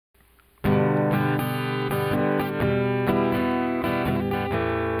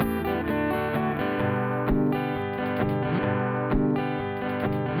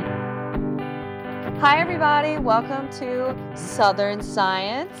Hi, everybody. Welcome to Southern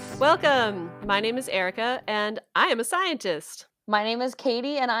Science. Welcome. My name is Erica, and I am a scientist. My name is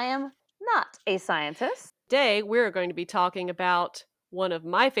Katie, and I am not a scientist. Today, we're going to be talking about one of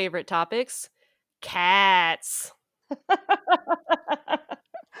my favorite topics cats. I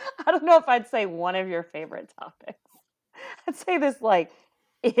don't know if I'd say one of your favorite topics. I'd say this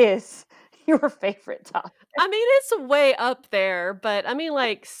is your favorite topic. I mean, it's way up there, but I mean,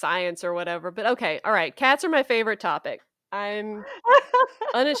 like science or whatever. But okay, all right. Cats are my favorite topic. I'm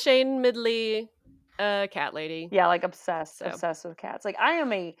unashamedly a cat lady. Yeah, like obsessed, So, obsessed with cats. Like I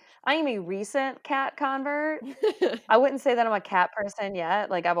am a recent cat convert. I wouldn't say that I'm a cat person yet.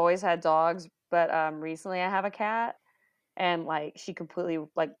 Like I've always had dogs, but recently I have a cat and like she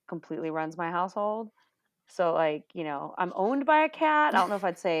completely runs my household. So, like, I'm owned by a cat. I don't know if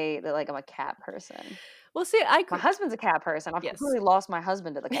I'd say that, like, I'm a cat person. well, see, My husband's a cat person. I've yes. completely lost my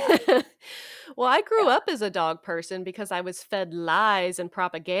husband to the cat. Well, I grew Yeah. up as a dog person because I was fed lies and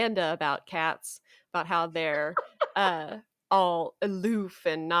propaganda about cats, about how they're uh, all aloof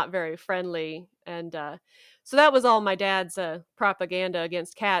and not very friendly. And so that was all my dad's propaganda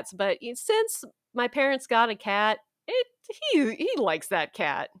against cats. But since my parents got a cat, he likes that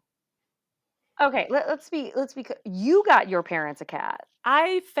cat. Okay, you got your parents a cat.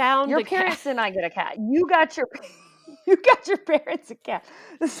 I found Your a cat. parents did not get a cat. You got your you got your parents a cat.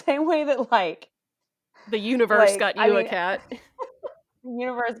 The same way that, The universe like, got I you a mean, cat. the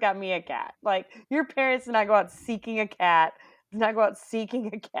universe got me a cat. Like, your parents did not go out seeking a cat, did not go out seeking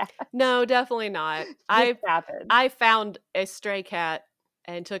a cat. No, definitely not. Just I happened. I found a stray cat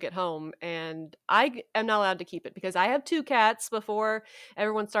and took it home, and am not allowed to keep it because I have 2 cats before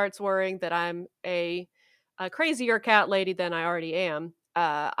everyone starts worrying that I'm a crazier cat lady than I already am.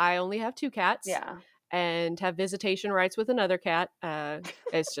 I only have 2 cats Yeah. and have visitation rights with another cat.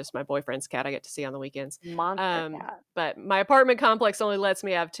 It's just my boyfriend's cat I get to see on the weekends. Monster cat. But my apartment complex only lets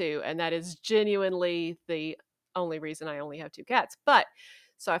me have 2, and that is genuinely the only reason I only have 2 cats. But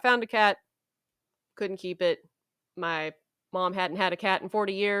so I found a cat, couldn't keep it. My mom hadn't had a cat in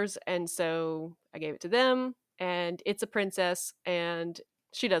 40 years, and so I gave it to them, and it's a princess, and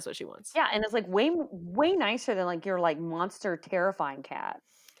she does what she wants. Yeah, and it's, like, way nicer than, like, your, like, monster terrifying cat.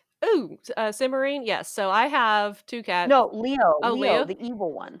 Ooh, Cimarine? Yes. So I have 2 cats. No, Oh, Leo, Leo? the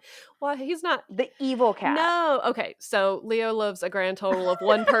evil one. Well, he's not. The evil cat. No. Okay. So Leo loves a grand total of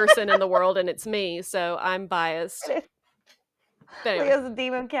 1 person in the world, and it's me, so I'm biased. But anyway. Leo's a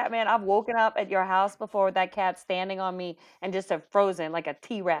demon cat, man. I've woken up at your house before with that cat standing on me and just have frozen like a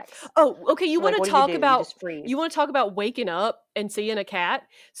T-Rex. Oh, okay, You're like, "What do? You just freeze." you wanna talk about waking up and seeing a cat?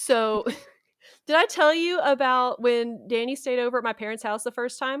 So, did I tell you about when Danny stayed over at my parents' house the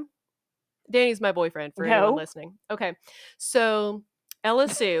first time? Danny's my boyfriend for anyone No. listening. Okay. So, Ella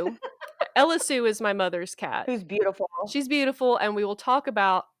Sue Ella Sue is my mother's cat. Who's beautiful. She's beautiful, and we will talk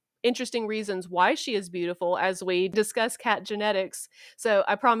about interesting reasons why she is beautiful as we discuss cat genetics. So,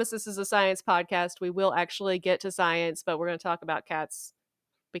 I promise this is a science podcast. We will actually get to science, but we're gonna talk about cats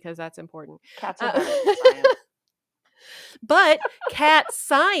because that's important. Cats are Uh, better than science. but cat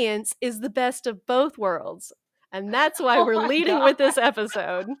science is the best of both worlds. And that's why Oh we're my leading god. with this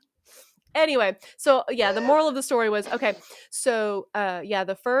episode. Anyway, so yeah, the moral of the story was okay. So, yeah,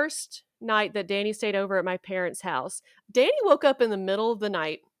 the first night that Danny stayed over at my parents' house, Danny woke up in the middle of the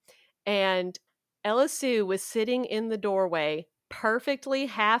night and Ella Sue was sitting in the doorway, perfectly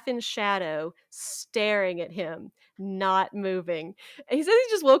half in shadow, staring at him, not moving. And he said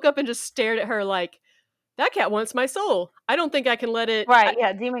he just woke up and just stared at her like, that cat wants my soul. I don't think I can let it. Right,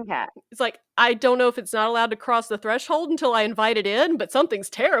 yeah, demon cat. It's like, I don't know if it's not allowed to cross the threshold until I invite it in, but something's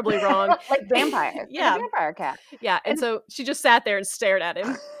terribly wrong. Like vampires, like a Yeah. vampire cat. Yeah. And And so she just sat there and stared at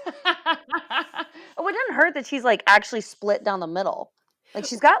him. oh, it doesn't hurt that she's, like, actually split down the middle. Like,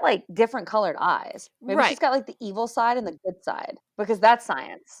 she's got, like, different colored eyes. Maybe she's Right. got, like, the evil side and the good side, because that's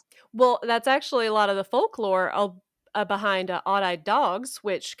science. Well, that's actually a lot of the folklore behind odd-eyed dogs,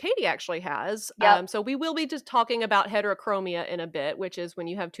 which Katie actually has. Yep. So we will be just talking about heterochromia in a bit, which is when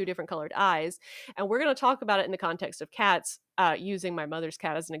you have 2 different colored eyes, and we're going to talk about it in the context of cats, using my mother's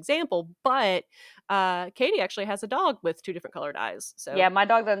cat as an example. But Katie actually has a dog with 2 different colored eyes. Yeah, So, my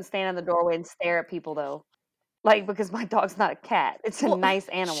dog doesn't stand in the doorway and stare at people, though. Like, because my dog's not a cat. It's a well, nice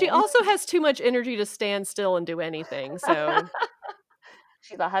she animal. also has too much energy to stand still and do anything. So,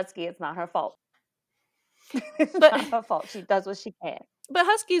 She's a husky, it's not her fault. It's but not her fault. She does what she can. But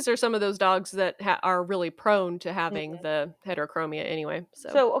huskies are some of those dogs that are really prone to having Mhm. the heterochromia anyway. So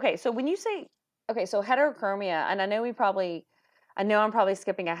So, okay, so when you say okay, so heterochromia, and I know we probably I know I'm probably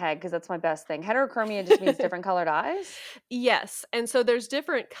skipping ahead because that's my best thing. Heterochromia just means different colored eyes? Yes, and so there's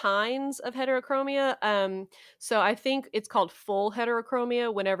different kinds of heterochromia. So I think it's called full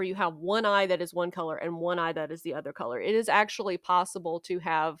heterochromia whenever you have one eye that is one color and one eye that is the other color. It is actually possible to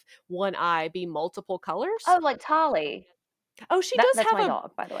have one eye be multiple colors. Oh, like Tolly. Oh, That's my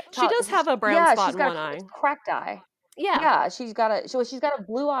dog, by the way. she does have a brown Yeah, spot she's in got one it's eye. a cracked eye. Yeah. Yeah, she's got a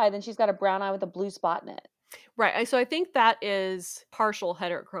blue eye, then she's got a brown eye with a blue spot in it. Right. So I think that is partial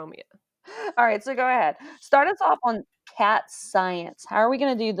heterochromia. Alright, so go ahead. Start us off on cat science. How are we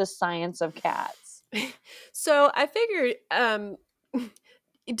gonna do the science of cats? So I figured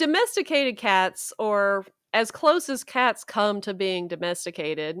domesticated cats, or as close as cats come to being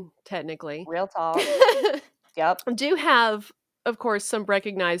domesticated, technically, Real talk. Yep. do have, of course, some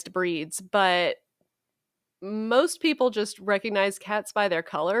recognized breeds, but most people just recognize cats by their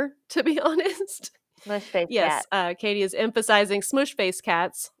color, to be honest. Smush face Yes, cat. Katie is emphasizing smoosh face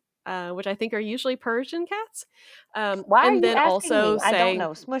cats, which I think are usually Persian cats. Why are And you then asking me? also I don't saying,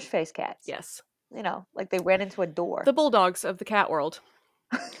 know. Smush face cats. yes, You know, like they ran into a door. the bulldogs of the cat world.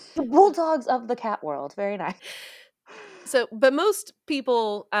 The bulldogs of the cat world. Very nice. So, but most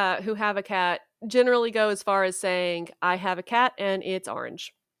people who have a cat generally go as far as saying, I have a cat and it's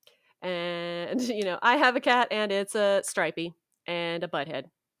orange. And, I have a cat and it's a stripy and a butthead.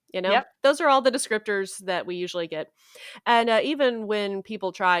 Yep. Those are all the descriptors that we usually get. And even when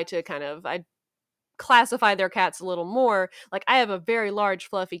people try to I classify their cats a little more, like I have a very large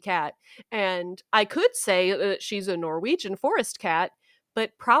fluffy cat, and I could say that she's a Norwegian forest cat,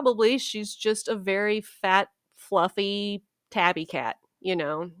 but probably she's just a very fat, fluffy tabby cat.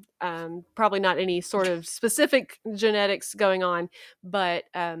 Probably not any sort of specific genetics going on, but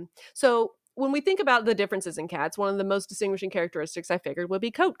so when we think about the differences in cats, one of the most distinguishing characteristics I figured would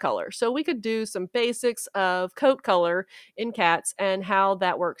be coat color. So we could do some basics of coat color in cats and how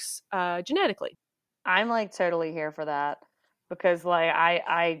that works genetically. I'm like totally here for that because like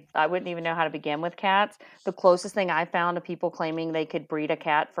I wouldn't even know how to begin with cats. The closest thing I found to people claiming they could breed a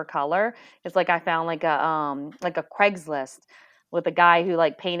cat for color is like I found like a Craigslist with a guy who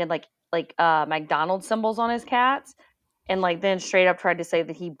like painted McDonald's symbols on his cats and like then straight up tried to say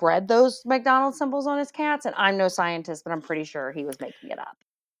that he bred those McDonald's symbols on his cats, and I'm no scientist, but I'm pretty sure he was making it up.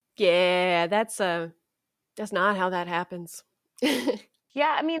 Yeah, that's not how that happens. Can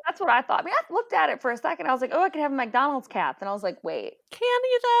Yeah, I mean, that's what I thought. I mean, I looked at it for a second. I was like, "Oh, I could have a McDonald's cat." Then I was like, "Wait,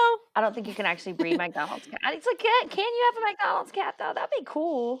 you though? I don't think you can actually breed McDonald's cat." It's like, can you have a McDonald's cat though? That'd be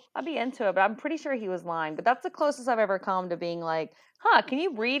cool. I'd be into it, but I'm pretty sure he was lying. But that's the closest I've ever come to being like, "Huh, can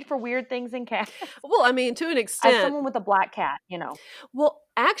you breed for weird things in cats?" Well, I mean, to an As extent. someone with a black cat. Well,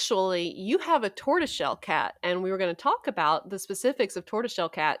 actually, you have a tortoiseshell cat, and we were going to talk about the specifics of tortoiseshell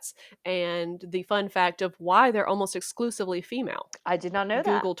cats and the fun fact of why they're almost exclusively female. I did not know that.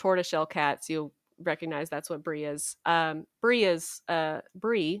 Google tortoiseshell cats, you'll recognize that's what Brie is.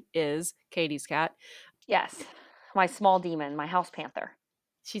 Brie is Katie's cat. Yes, my small demon, my house panther.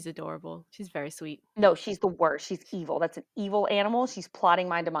 She's adorable. She's very sweet. No, she's the worst. She's evil. That's an evil animal. She's plotting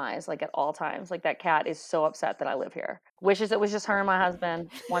my demise, like, at all times. Like, that cat is so upset that I live here. Wishes it was just her and my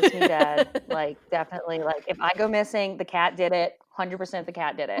husband, wants me dead. Like, definitely, like, if I go missing, the cat did it. 100% the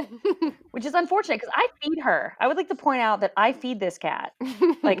cat did it, which is unfortunate because I feed her. I would like to point out that I feed this cat.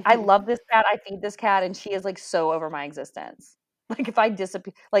 Like, I love this cat, I feed this cat, and she is, like, so over my existence. Like, if I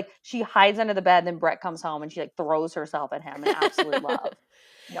disappear like, she hides under the bed, then Brett comes home, and she, like, throws herself at him in absolute love.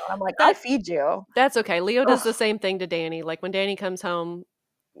 I'm like, "I That feed you." that's okay. Leo does the Ugh, same thing to Danny. Like when Danny comes home,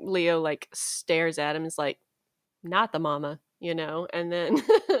 Leo like stares at him, is like, not the mama, and then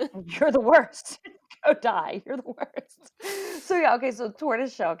you're the worst. Go die. You're the worst. So, yeah, okay, so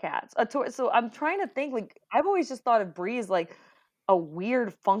tortoiseshell cats. So I'm trying to think, like, I've always just thought of Bree as, like, a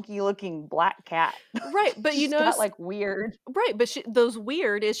weird, funky looking black cat. right, but you She's got, notice like, weird right, but those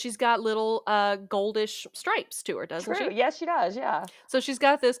weird is she's got little goldish stripes to her, doesn't True. she? Yes, she does, yeah. So she's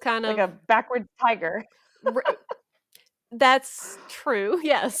got this kind Like of a backwards tiger. r- that's true,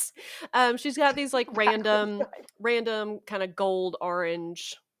 yes. She's got these like Backwards tiger. random kind of gold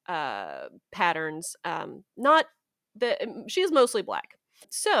orange patterns. Not she is mostly black.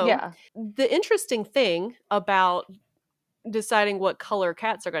 So Yeah. the interesting thing about deciding what color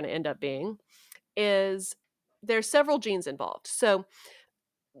cats are going to end up being is there's several genes involved. So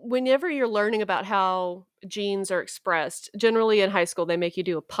whenever you're learning about how genes are expressed, generally in high school they make you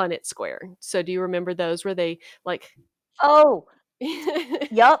do a Punnett square. So do you remember those where they like Oh,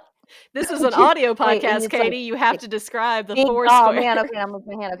 yep. this is an audio Wait, and podcast, it's like Katie. You have like to describe the big four oh, square. man, okay, I'm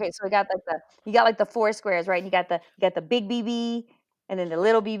looking at my hand. Okay, so we got, like, the you got, like, the 4 squares, right? You got the big BB, and then the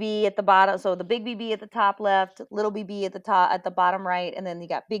little BB at the bottom. So the big BB at the top left, little BB at the top at the bottom right, and then you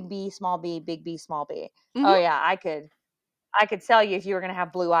got big B, small b, big B, small b. Oh Mhm. yeah, I could tell you if you were gonna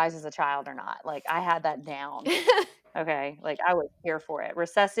have blue eyes as a child or not. Like I had that down. Okay, like I was here for it.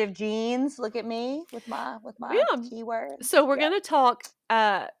 Recessive genes. Look at me with my Yeah. keywords. So we're Yeah. gonna talk,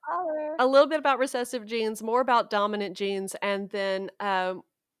 Holler. a little bit about recessive genes, more about dominant genes, and then,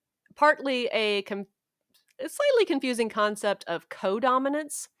 partly a slightly confusing concept of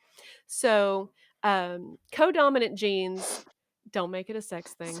codominance. So, codominant genes don't make it a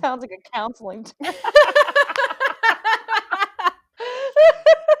sex thing. Sounds like a counseling.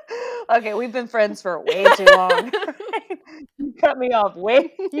 Okay, we've been friends for way too long. You cut me off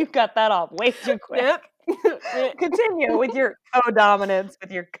you cut that off way too quick. Yep. Continue with your co-dominance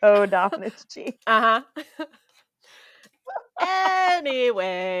with your co-dominance gene. Uh-huh.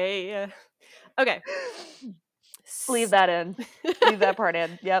 Anyway. Okay. Leave S that in. Leave that part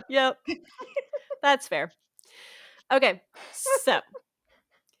in. Yep. Yep, that's fair. Okay, so,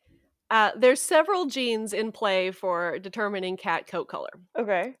 there's several genes in play for determining cat coat color,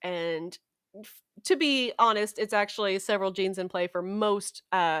 Okay. and to be honest, it's actually several genes in play for most,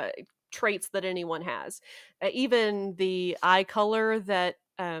 traits that anyone has. Even the eye color that,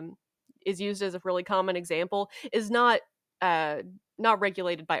 is used as a really common example is uh, not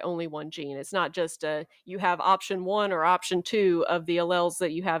regulated by only one gene. It's not just, you have option 1 or option 2 of the alleles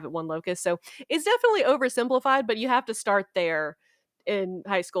that you have at one locus, so it's definitely oversimplified, but you have to start there in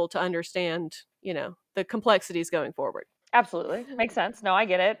high school to understand, the complexities going forward. Absolutely. Makes sense. No, I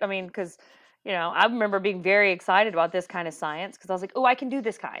get it. I mean, because, I remember being very excited about this kind of science because I was like, oh, I can do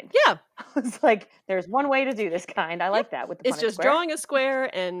this kind. Yeah, I was like, there's one way to do this kind. I yep. like that with the It's Punnett just square. drawing a square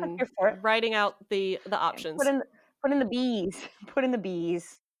I'm and here for it. writing out the Yeah, Put options. in put in the bees. Put in the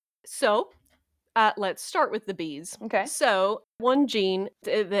bees. So, let's start with the bees. Okay. So, one gene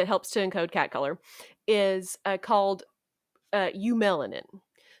that helps to encode cat color is called eumelanin.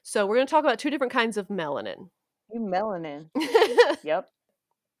 So, we're going to talk about two different kinds of melanin. You melanin. Yep.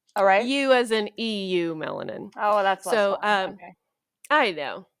 All right. U as in EU melanin. Oh, that's less So, fun. Okay. I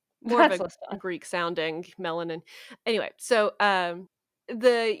know, more of That's a less fun. Greek sounding melanin. Anyway, so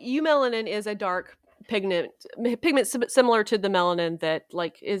the eumelanin is a dark pigment similar to the melanin that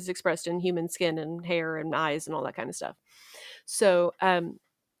like is expressed in human skin and hair and eyes and all that kind of stuff. So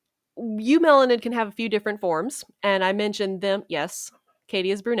eumelanin can have a few different forms, and I mentioned them. Yes,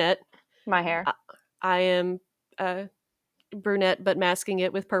 Katie is brunette. My hair. I, I am brunette, but masking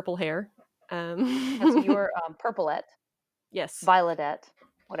it with purple hair. So you're purpleette, Yes. violetette,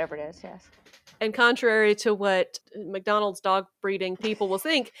 whatever it is. Yes. And contrary to what McDonald's dog breeding people will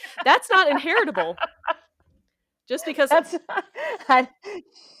think, that's not inheritable. Just because That's. I,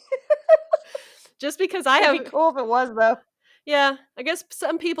 just because I it'd be have cool if it was though. yeah, I guess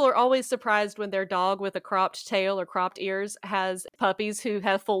some people are always surprised when their dog with a cropped tail or cropped ears has puppies who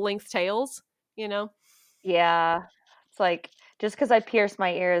have full-length tails, you know? Yeah. It's like just because I pierce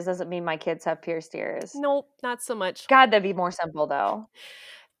my ears doesn't mean my kids have pierced ears. Nope, not so much. God, that'd be more simple though.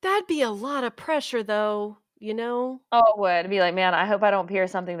 That'd be a lot of pressure though, you know? Oh, it would. It'd be like, man, I hope I don't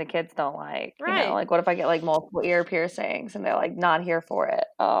pierce something the kids don't like. Right. Like what if I get like multiple ear piercings and they're like not here for it?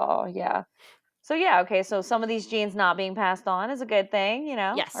 Oh, yeah. So yeah, okay. So some of these genes not being passed on is a good thing,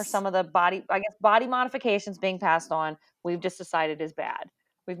 or Yes. some of the body modifications being passed on, we've just decided is bad.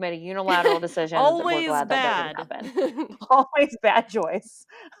 We've made a unilateral decision that we're Always glad that doesn't bad. happen. Always bad choice.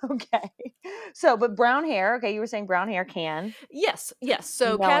 Okay. So, but brown hair, okay, you were saying brown hair can Yes, yes.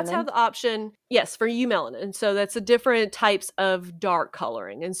 So cats have melanin. the option, yes, for eumelanin. So that's a different types of dark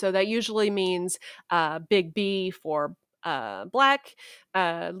coloring, and so that usually means big B for black.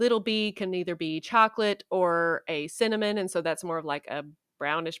 Little B can either be chocolate or a cinnamon, and so that's more of like a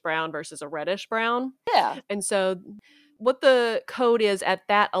brownish brown versus a reddish brown. Yeah. And so what the code is at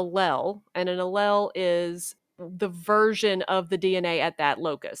that allele, and an allele is the version of the DNA at that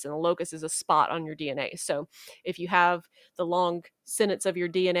locus, and a locus is a spot on your DNA. So if you have the long sentence of your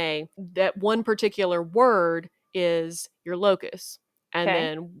DNA, that one particular word is your locus. And Okay.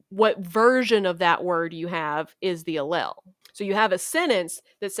 then what version of that word you have is the allele. So you have a sentence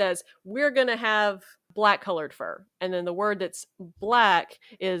that says, we're going to have black colored fur. And then the word that's black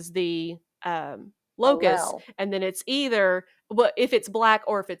is the locus. Allele. And then it's either, well, if it's black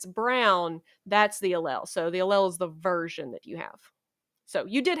or if it's brown, that's the allele. So the allele is the version that you have. So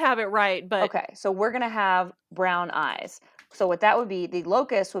you did have it right, but Okay. So we're going to have brown eyes. So what that would be, the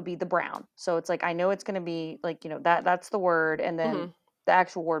locus would be the brown. So it's like I know it's going to be like, that's the word and then mhm, the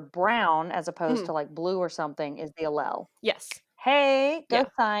actual word brown as opposed mhm, to like blue or something is the allele. yes. Hey, go Yeah.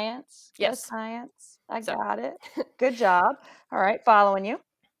 science. Go Yes. science. I So got it. Good job. All right, following you.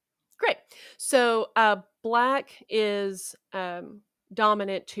 great. So black is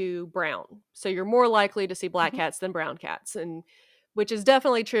dominant to brown. So you're more likely to see black Mhm. cats than brown cats, and which is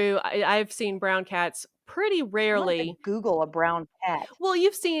definitely true. I've seen brown cats pretty I'm gonna have to rarely. Google a brown cat. Well,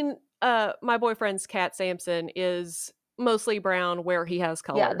 you've seen my boyfriend's cat Samson is mostly brown where he has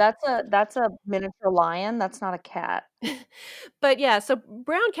Yeah, color. that's a miniature lion, that's not a cat. But yeah, so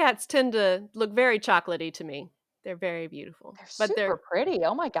brown cats tend to look very chocolatey to me. They're very beautiful. They're But super they're pretty,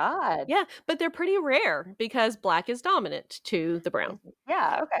 oh my god. yeah, but they're pretty rare because black is dominant to the brown.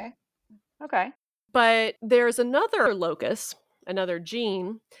 Yeah, okay, okay. But there's another locus, another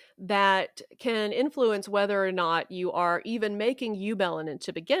gene that can influence whether or not you are even making eumelanin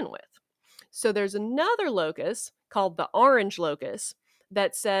to begin with. So there's another locus called the orange locus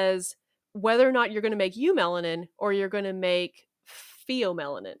that says whether or not you're going to make eumelanin or you're going to make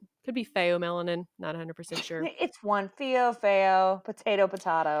pheomelanin. Could be pheomelanin, not 100% sure. It's one Fio, Feo, potato,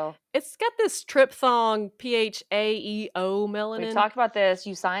 potato. It's got this trypthong PHAEO We've melanin. talked about this,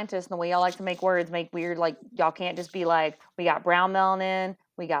 you scientists, and the way y'all like to make words make weird, like, y'all can't just be like, "We got brown melanin,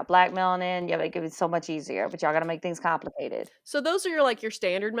 we got black melanin." Yeah, like, it was so much easier, but y'all gotta make things complicated. So those are your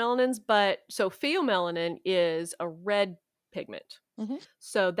standard melanins, but so pheomelanin is a red pigment. Mhm.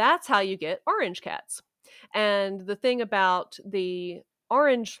 So that's how you get orange cats. And the thing about the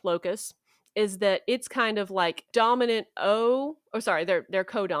orange locus is that it's kind of like dominant O. Oh, sorry, they're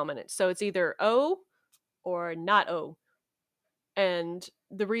co-dominant. So it's either O or not O. And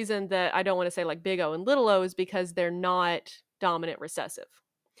the reason that I don't want to say like big O and little O is because they're not dominant recessive.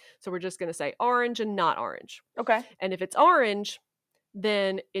 So we're just going to say orange and not orange. Okay. And if it's orange,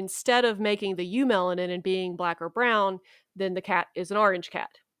 then instead of making the eumelanin and being black or brown, then the cat is an orange cat.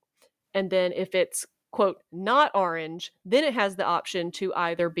 And then if it's quote not orange, then it has the option to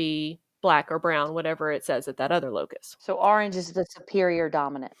either be black or brown, whatever it says at that other locus. So orange is the superior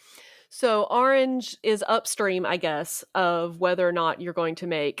dominant. So orange is upstream, I guess, of whether or not you're going to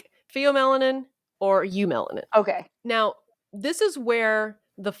make pheomelanin or eumelanin. Okay. Now, this is where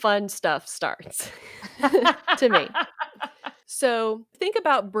the fun stuff starts to me. So think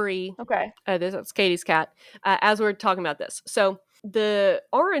about Brie. Okay. This is Katie's cat. As we're talking about this, so the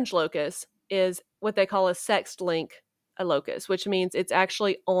orange locus is what they call a sexed link locus, which means it's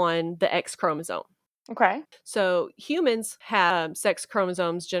actually on the X chromosome. Okay. So humans have sex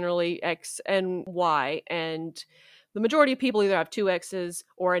chromosomes, generally X and Y, and the majority of people either have two X's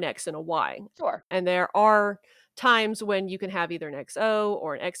or an X and a Y. Sure. And there are times when you can have either an XO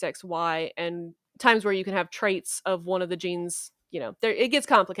or an XXY, and times where you can have traits of one of the genes. There it gets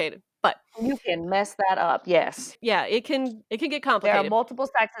complicated, but You can mess that up, yes. yeah, it can get There are complicated. multiple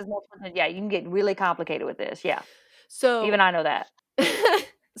sexes, multiple yeah, you can get really complicated with this, yeah. So, Even I know that.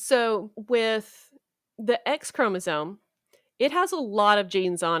 so with the X chromosome, it has a lot of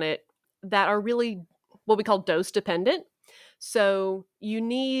genes on it that are really what we call dose dependent. So you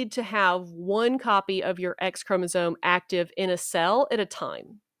need to have one copy of your X chromosome active in a cell at a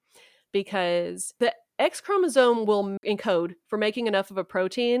time because the X chromosome will encode for making enough of a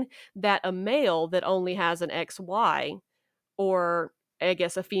protein that a male that only has an XY, or I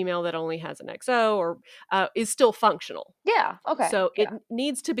guess a female that only has an XO, or is still functional. Yeah, okay, So it yeah.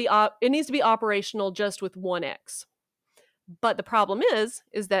 needs to be operational just with one X. But the problem is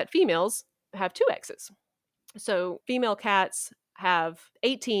that females have two X's. So female cats have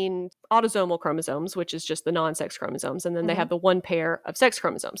 18 autosomal chromosomes, which is just the non-sex chromosomes, and then they have Mhm. the one pair of sex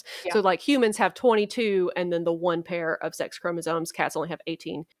chromosomes. Yeah. So like humans have 22 and then the one pair of sex chromosomes, cats only have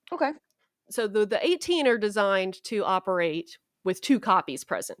 18. Okay. So the 18 are designed to operate with two copies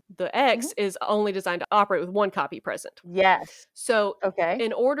present. The Mhm. X is only designed to operate with one copy present. Yes. So, Okay.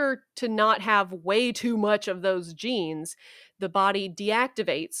 in order to not have way too much of those genes, the body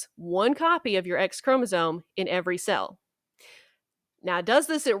deactivates one copy of your X chromosome in every cell. Now, it does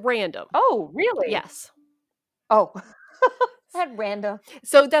this at random. Oh, really? Yes. Oh. At random.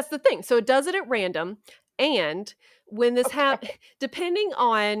 So that's the thing. So it does it at random. And when this Okay. depending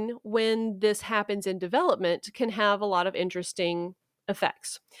on when this happens in development, can have a lot of interesting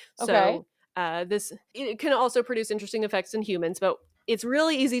effects. Okay. So this it can also produce interesting effects in humans, but it's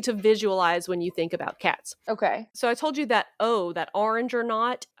really easy to visualize when you think about cats. Okay. So I told you that O, that orange or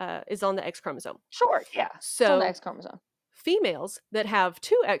not, is on the X chromosome. Sure, yeah. It's on the So X chromosome. females that have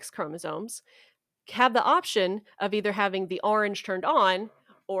two X chromosomes have the option of either having the orange turned on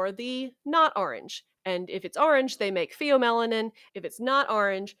or the not orange. And if it's orange, they make pheomelanin. If it's not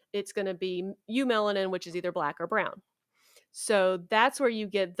orange, it's going to be eumelanin, which is either black or brown. So that's where you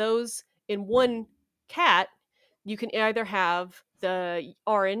get those in one cat. You can either have the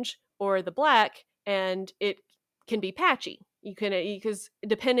orange or the black, and it can be patchy. You can because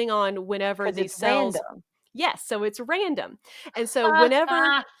depending on whenever 'Cause these it's cells. random. Yes, so it's random. And so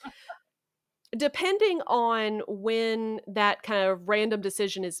whenever depending on when that kind of random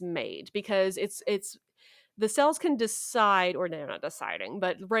decision is made, because it's the cells can decide, or they're not deciding,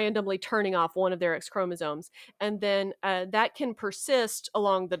 but randomly turning off one of their X chromosomes, and then that can persist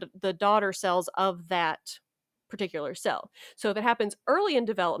along the daughter cells of that particular cell. So if it happens early in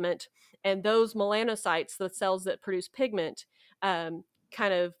development, and those melanocytes, the cells that produce pigment, um,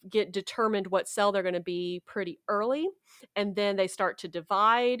 kind of get determined what cell they're going to be pretty early, and then they start to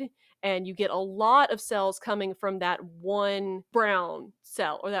divide, and you get a lot of cells coming from that one brown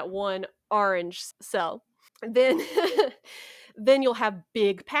cell or that one orange cell, then then you'll have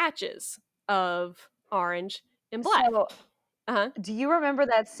big patches of orange and black. So, Uh-huh. do you remember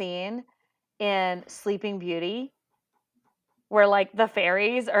that scene in Sleeping Beauty where, like, the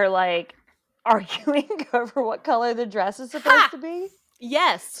fairies are, like, arguing over what color the dress is supposed Ha! to be?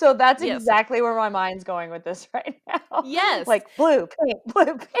 Yes. So that's Yes. exactly where my mind's going with this right now. Yes. Like, blue, pink,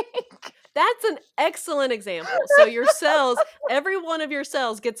 blue, pink. That's an excellent example. So your cells, every one of your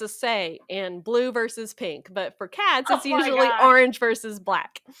cells gets a say in blue versus pink, but for cats, Oh it's my usually gosh. orange versus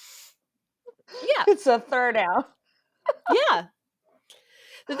black. Yeah. It's a third out. Yeah.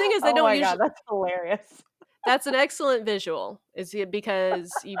 The thing is they Oh don't my god, usually. that's hilarious. That's an excellent visual. Is it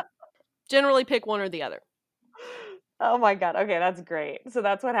because you generally pick one or the other. Oh my god, okay, that's great. So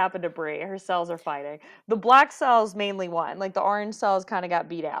that's what happened to Brie, her cells are fighting. The black cells mainly won, like, the orange cells kinda got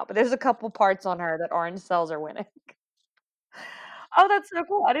beat out, but there's a couple parts on her that orange cells are winning. Oh, that's so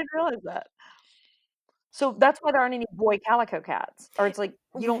cool, I didn't realize that. So that's why there aren't any boy calico cats, or it's like,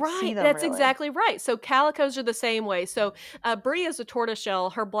 you don't see Right, them that's really. exactly right. So calicos are the same way. So Brie is a tortoiseshell.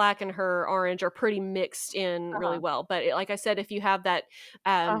 Her black and her orange are pretty mixed in really Uh-huh, well. But like I said, if you have that,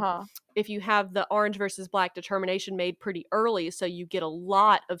 um, uh-huh. if you have the orange versus black determination made pretty early, so you get a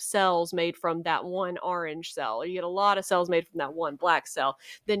lot of cells made from that one orange cell, or you get a lot of cells made from that one black cell,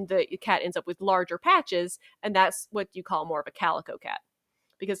 then the cat ends up with larger patches, and that's what you call more of a calico cat.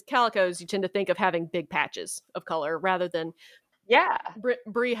 Because calicos, you tend to think of having big patches of color rather than Yeah.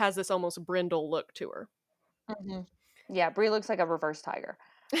 Brie has this almost brindle look to her. Mhm. Yeah, Brie looks like a reverse tiger.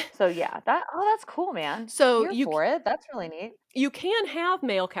 So yeah, that's cool, man. So Here for it, that's really neat. you can have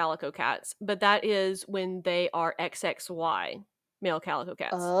male calico cats, but that is when they are XXY male calico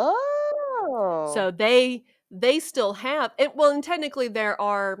cats. Oh. So they still have it. Well, and technically there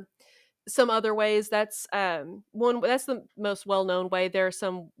are some other ways. That's one that's the most well-known way. There are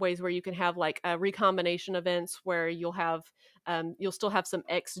some ways where you can have like recombination events where you'll still have some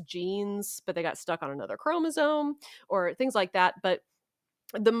X genes, but they got stuck on another chromosome or things like that. But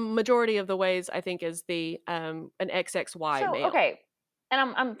the majority of the ways I think is the an XXY So, male. okay,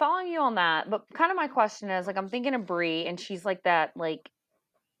 and I'm following you on that, but kind of my question is, like, I'm thinking of Brie, and she's like that, like,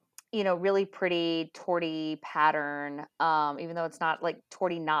 really pretty torty pattern, even though it's not like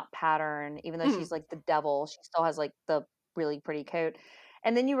torty knot pattern, even though Mhm, she's like the devil, she still has like the really pretty coat.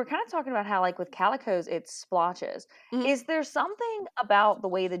 And then you were kind of talking about how like with calicos it's splotches. mhm. Is there something about the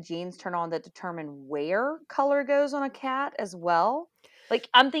way the genes turn on that determine where color goes on a cat as well? Like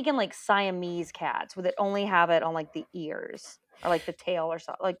I'm thinking like Siamese cats where they only have it on like the ears or like the tail or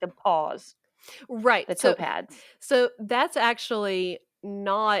something, like the paws, Right. the toe So pads. so that's actually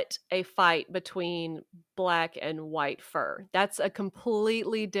not a fight between black and white fur. That's a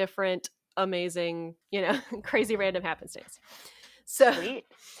completely different amazing, crazy random happenstance. So Sweet.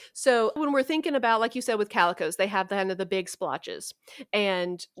 so when we're thinking about like you said with calicos, they have the kind of the big splotches.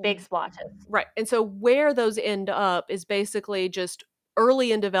 And Big splotches. right. And so where those end up is basically just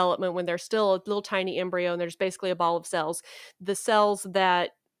early in development when they're still a little tiny embryo and there's basically a ball of cells. The cells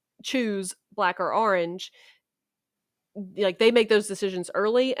that choose black or orange, like they make those decisions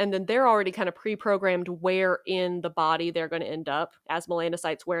early and then they're already kind of pre-programmed where in the body they're going to end up as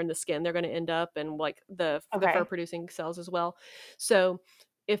melanocytes, where in the skin they're going to end up, and like the fur Okay. producing cells as well. So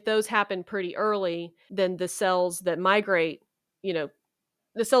if those happen pretty early, then the cells that migrate, you know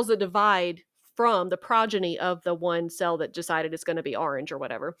the cells that divide from the progeny of the one cell that decided it's going to be orange or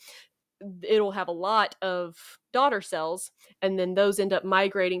whatever, it'll have a lot of daughter cells, and then those end up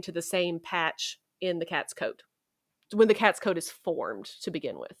migrating to the same patch in the cat's coat when the cat's coat is formed to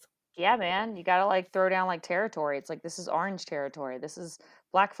begin with. Yeah, man, you gotta like throw down like territory. It's like this is orange territory. This is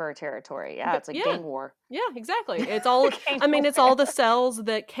black fur territory. Yeah, But it's like yeah, gang war. yeah, exactly. It's all, Gang I mean, it's all war. the cells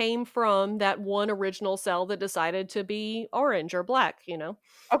that came from that one original cell that decided to be orange or black.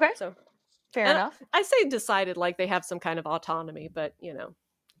 Okay, So, fair and enough. I say decided like they have some kind of autonomy, but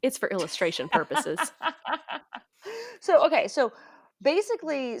it's for illustration purposes. So okay, so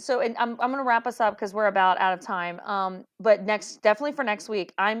basically, so and I'm gonna wrap us up because we're about out of time. But definitely for next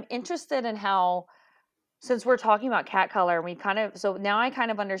week, I'm interested in how, since we're talking about cat color, we kind of so now I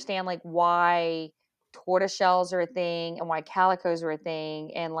kind of understand like why tortoiseshells are a thing and why calicos are a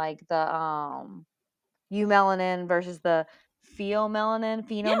thing, and like the eumelanin versus the Yeah,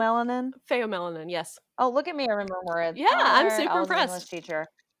 phenomelanin. pheomelanin, yes. Oh, look at me, I remember words. Yeah, I'm Alert, super I was an English impressed. teacher.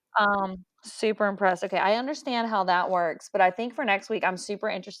 Super impressed. Okay, I understand how that works, but I think for next week, I'm super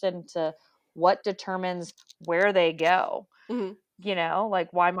interested into what determines where they go. Mhm.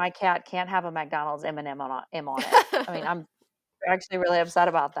 Like why my cat can't have a McDonald's M&M on it. I mean, I'm actually really upset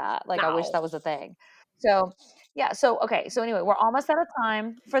about that. Like, I wish No. that was a thing. So, yeah. So, okay. So, anyway, we're almost out of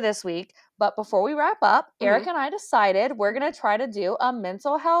time for this week. But before we wrap up, Mhm. Eric and I decided we're going to try to do a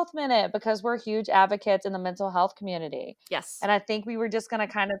mental health minute because we're huge advocates in the mental health community. Yes. And I think we were just going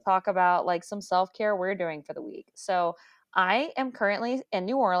to kind of talk about like some self care we're doing for the week. So, I am currently in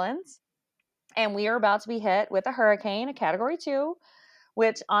New Orleans and we are about to be hit with a hurricane, a category 2,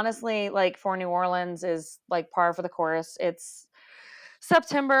 which honestly, like for New Orleans, is like par for the course. It's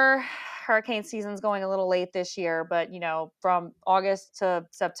September. Hurricane season's going a little late this year, but from August to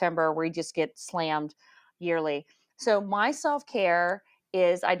September, we just get slammed yearly. So my self care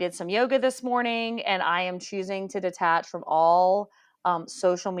is I did some yoga this morning, and I am choosing to detach from all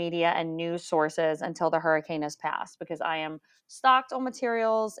social media and news sources until the hurricane has passed because I am stocked on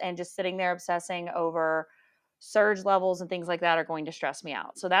materials, and just sitting there obsessing over surge levels and things like that are going to stress me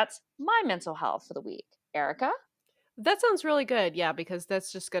out. So that's my mental health for the week. Erica? That sounds really good, yeah, because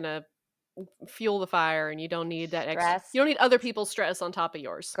that's just gonna fuel the fire and Stress. you don't need other people's stress on top of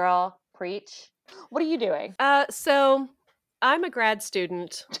yours. Girl, preach. What are you doing? So I'm a grad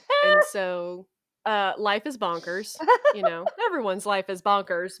student, and so, life is bonkers, everyone's life is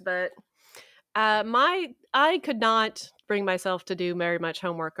bonkers, but, I could not bring myself to do very much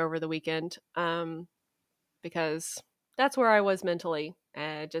homework over the weekend, because that's where I was mentally,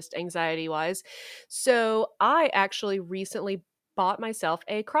 just anxiety-wise. So, I actually recently bought myself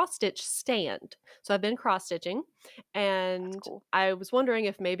a cross stitch stand. So, I've been cross stitching, That's and cool. I was wondering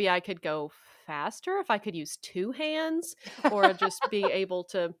if maybe I could go faster, if I could use 2 hands, or just be able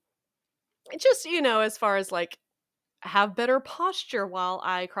to just, as far as, like, have better posture while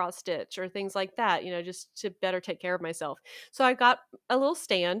I cross stitch or things like that, just to better take care of myself. So I got a little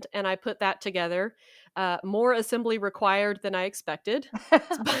stand and I put that together. More assembly required than I expected, Of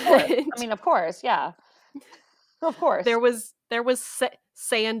course. I but mean, of course, yeah. Of course. there was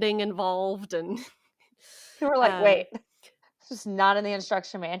sanding involved and You were like, um "Wait, this is not in the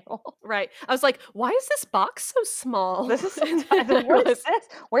instruction manual. right. I was like, why is this box so small? This is so And then ti I what is realized, this?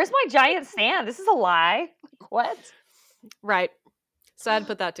 Where's my giant stand? This is a lie." Like, "What?" right. So I had to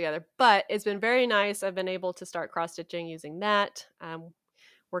put that together. But it's been very nice. I've been able to start cross stitching using that.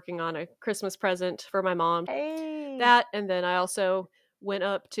 Working on a Christmas present for my mom. Hey. That, and then I also went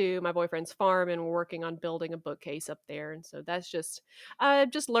up to my boyfriend's farm and we're working on building a bookcase up there. And so that's just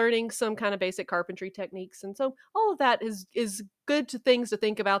learning some kind of basic carpentry techniques. And so all of that is good to things to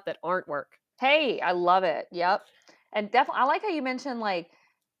think about that aren't work. Hey, I love it. Yep. And definitely I like how you mentioned, like,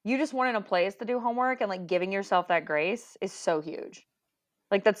 you just wanted a place to do homework, and, like, giving yourself that grace is so huge.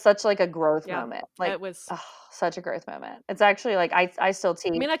 Like, that's such, like, a growth Yeah. moment. Like, It was oh, such a growth moment. It's actually, like, I still I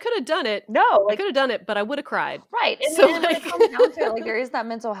teach. mean, I could have done it. No, I like could have done it, but I would have cried. right, and So when it like comes down to it, like, there is that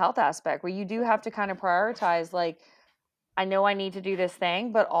mental health aspect where you do have to kind of prioritize, like, I know I need to do this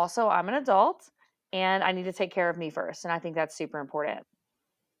thing, but also I'm an adult and I need to take care of me first, and I think that's super important.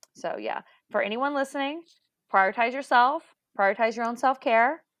 So, yeah, for anyone listening, prioritize yourself, prioritize your own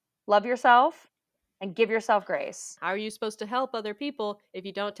self-care, love yourself, and give yourself grace. how are you supposed to help other people if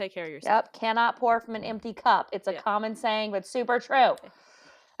you don't take care of yourself? Yep, cannot pour from an empty cup. It's a Yeah. common saying, but super true.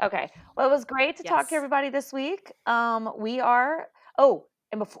 Okay. Well, it was great to talk to Yes. everybody this week. We are oh,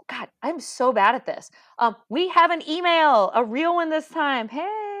 and before God, I'm so bad at this. We have an email, a real one this time.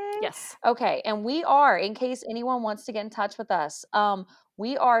 Hey. Yes. Okay, and we are, in case anyone wants to get in touch with us,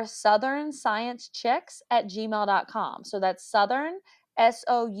 we are Southern Science Chicks at gmail.com. So that's Southern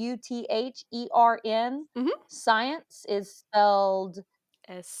Southern. Mhm. Science is spelled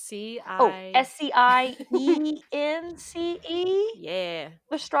SCI. Sience. Yeah.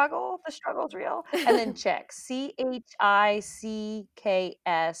 The struggle's real. And then Chicks, Chicks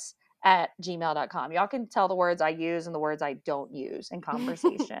at gmail.com. Y'all can tell the words I use and the words I don't use in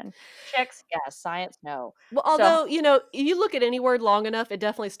conversation. Chicks, yes. Science, no. Well, So, although, you look at any word long enough, it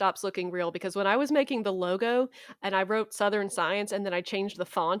definitely stops looking real because when I was making the logo and I wrote Southern Science and then I changed the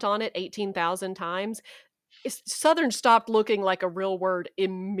font on it 18,000 times, Southern stopped looking like a real word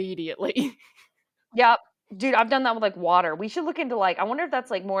immediately. yep. Dude, I've done that with, like, water. We should look into, like I wonder if that's,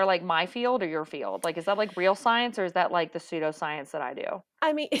 like, more like my field or your field. Like, is that, like, real science or is that, like, the pseudoscience that I do?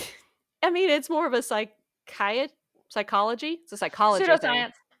 I mean I mean, it's more of a psychology? It's a psychology thing.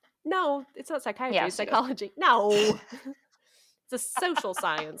 Pseudoscience. No, it's not Yeah, psychiatry, it's pseudoscience. psychology. No. It's a social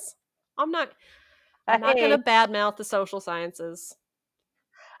science. I'm not I'm not gonna Hey, badmouth the social sciences.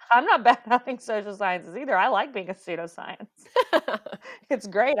 I'm not bad having social sciences either. I like being a pseudoscience. It's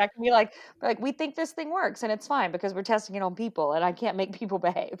great. I can be like, "We think this thing works, and it's fine because we're testing it on people, and I can't make people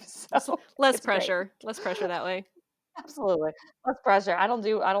behave." Just So, less it's great. pressure. Less pressure that way. Absolutely. Less pressure. I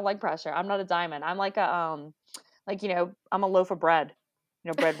don't like pressure. I'm not a diamond. I'm like like, I'm a loaf of bread.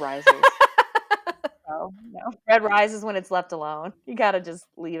 Bread rises. So, bread rises when it's left alone. You gotta just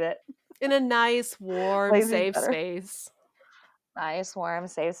leave it. In a nice, warm, Lazy's safe better. space. Nice, warm,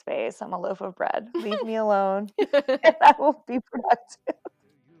 safe space. I'm a loaf of bread. Leave me alone, and I will be productive.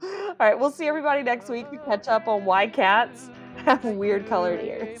 All right, we'll see everybody next week to catch up on why cats have weird colored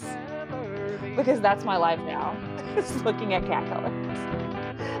ears. Because that's my life now, is looking at cat colors.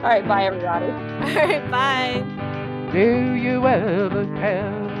 All right, bye everybody. Alright, bye. Do you ever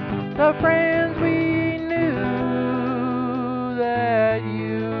have the friends we